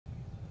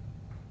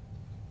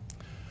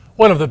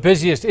One of the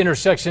busiest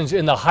intersections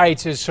in the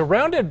Heights is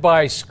surrounded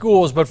by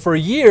schools, but for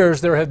years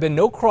there have been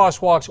no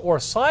crosswalks or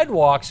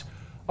sidewalks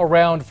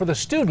around for the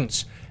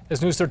students.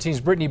 As News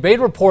 13's Brittany Bade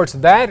reports,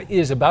 that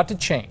is about to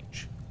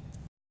change.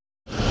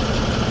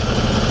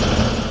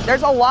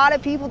 There's a lot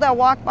of people that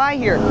walk by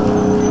here.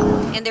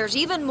 And there's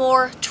even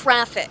more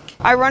traffic.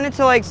 I run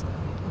into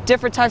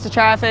different types of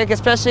traffic,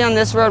 especially on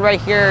this road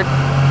right here.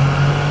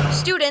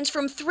 Students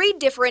from 3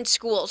 different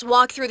schools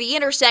walk through the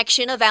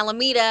intersection of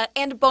Alameda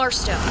and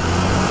Barstow.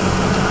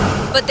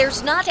 But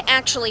there's not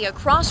actually a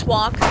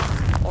crosswalk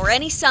or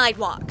any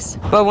sidewalks.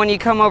 But when you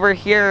come over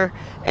here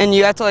and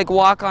you have to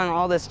walk on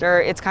all this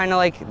dirt, it's kind of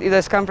like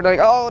discomfort,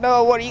 oh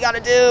no, what do you got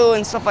to do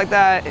and stuff like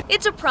that.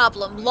 It's a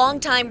problem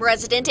longtime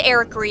resident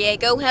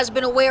KRQE has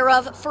been aware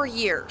of for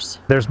years.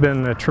 There's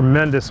been a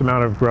tremendous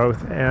amount of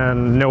growth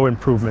and no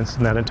improvements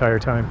in that entire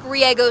time.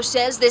 Riego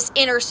says this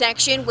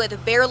intersection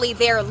with barely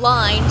there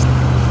lines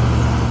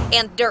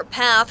and dirt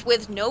path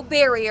with no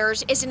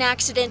barriers is an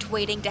accident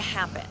waiting to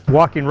happen.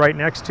 Walking right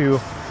next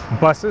to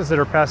buses that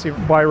are passing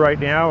by right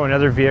now and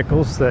other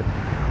vehicles that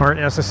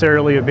aren't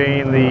necessarily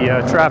obeying the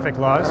traffic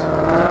laws.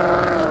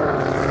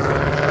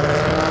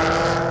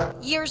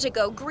 Years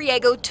ago,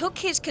 Griego took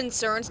his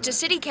concerns to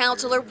City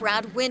Councilor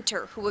Brad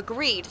Winter, who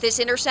agreed this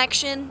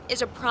intersection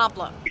is a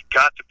problem. We've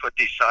got to put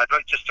these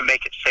sidewalks just to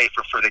make it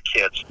safer for the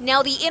kids.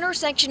 Now the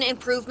intersection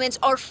improvements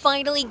are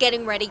finally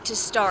getting ready to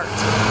start.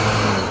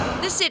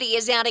 The city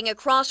is adding a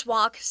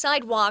crosswalk,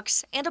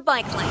 sidewalks, and a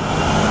bike lane.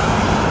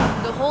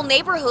 The whole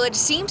neighborhood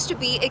seems to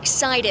be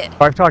excited.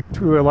 I've talked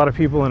to a lot of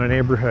people in the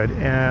neighborhood,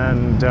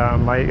 and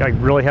I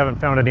really haven't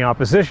found any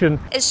opposition.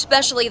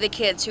 Especially the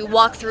kids who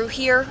walk through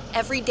here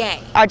every day.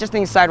 I just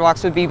think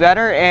sidewalks would be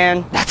better,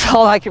 and that's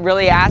all I could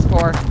really ask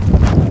for.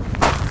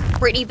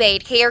 Brittany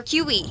Bade,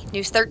 KRQE,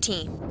 News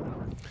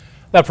 13.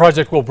 That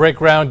project will break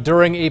ground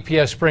during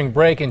APS spring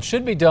break and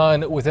should be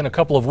done within a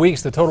couple of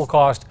weeks. The total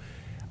cost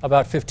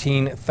about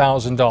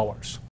 $15,000.